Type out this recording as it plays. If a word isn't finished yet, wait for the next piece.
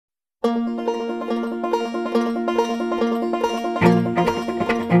No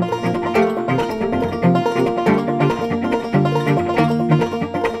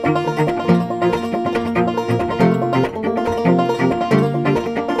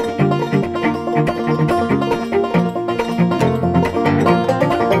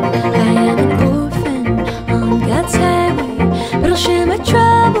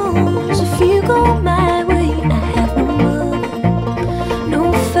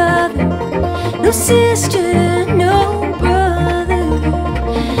sister, no brother.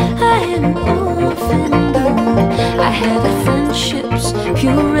 I am an orphan girl. I have friendships,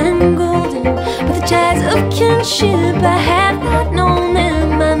 pure and golden, but the ties of kinship I have not known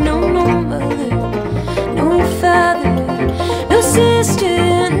them. I know no mother, no father, no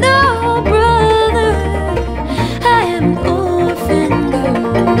sister, no brother. I am an orphan girl.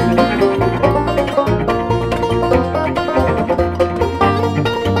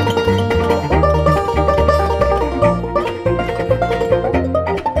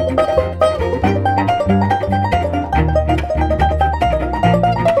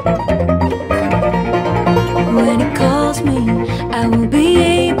 I will be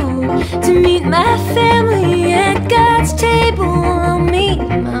able to meet my family at God's table. I'll meet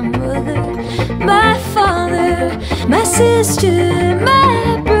my mother, my father, my sister,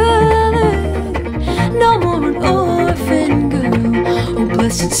 my brother. No more an orphan girl. Oh,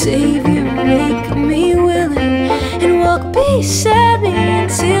 blessed Savior, make me willing and walk beside me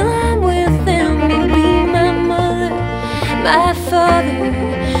until I'm with them. You'll be my mother, my father,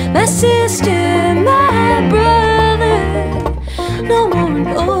 my sister, my brother. No more an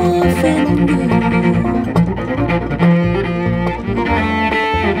orphan girl.